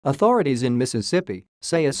Authorities in Mississippi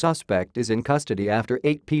say a suspect is in custody after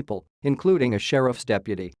 8 people, including a sheriff's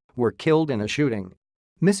deputy, were killed in a shooting.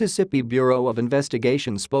 Mississippi Bureau of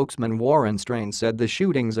Investigation spokesman Warren Strain said the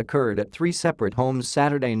shootings occurred at 3 separate homes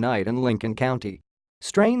Saturday night in Lincoln County.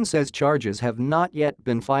 Strain says charges have not yet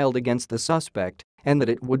been filed against the suspect and that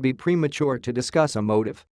it would be premature to discuss a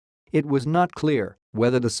motive. It was not clear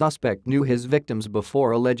whether the suspect knew his victims before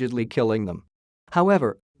allegedly killing them.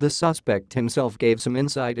 However, the suspect himself gave some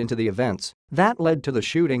insight into the events that led to the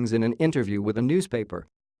shootings in an interview with a newspaper.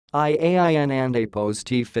 "And a pose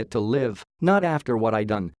T fit to live, not after what I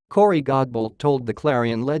done," Corey Godbolt told the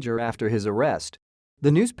Clarion Ledger after his arrest.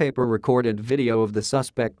 The newspaper recorded video of the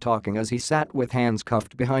suspect talking as he sat with hands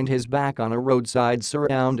cuffed behind his back on a roadside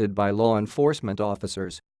surrounded by law enforcement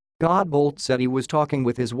officers. Godbolt said he was talking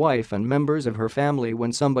with his wife and members of her family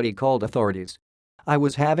when somebody called authorities. "I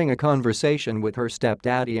was having a conversation with her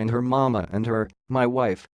stepdaddy and her mama and my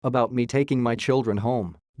wife, about me taking my children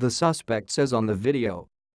home," the suspect says on the video.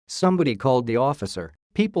 "Somebody called the officer,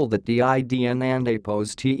 people that did and a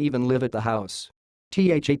pose T even live at the house.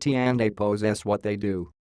 That and a pose S what they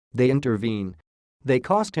do. They intervene. They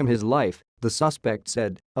cost him his life," the suspect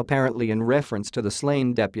said, apparently in reference to the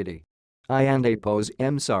slain deputy. "I and a pose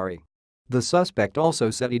am sorry." The suspect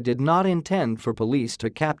also said he did not intend for police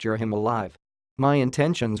to capture him alive. "My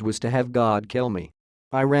intentions was to have God kill me.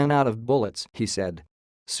 I ran out of bullets," he said.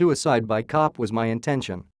 "Suicide by cop was my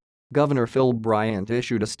intention." Governor Phil Bryant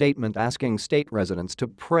issued a statement asking state residents to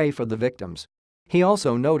pray for the victims. He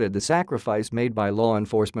also noted the sacrifice made by law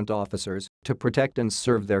enforcement officers to protect and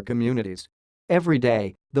serve their communities. "Every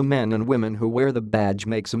day, the men and women who wear the badge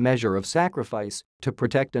makes a measure of sacrifice to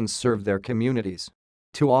protect and serve their communities.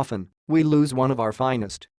 Too often, we lose one of our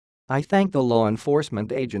finest. I thank the law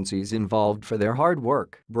enforcement agencies involved for their hard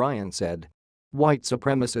work," Bryant said. White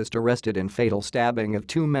supremacist arrested in fatal stabbing of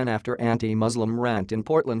 2 men after anti-Muslim rant in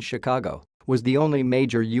Portland, Chicago, was the only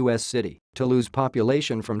major U.S. city to lose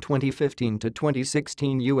population from 2015 to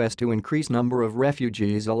 2016 U.S. to increase number of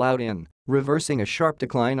refugees allowed in, reversing a sharp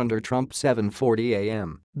decline under Trump's 7:40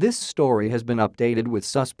 a.m. This story has been updated with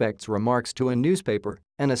suspect's remarks to a newspaper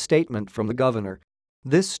and a statement from the governor.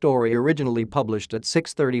 This story originally published at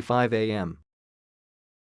 6:35 a.m.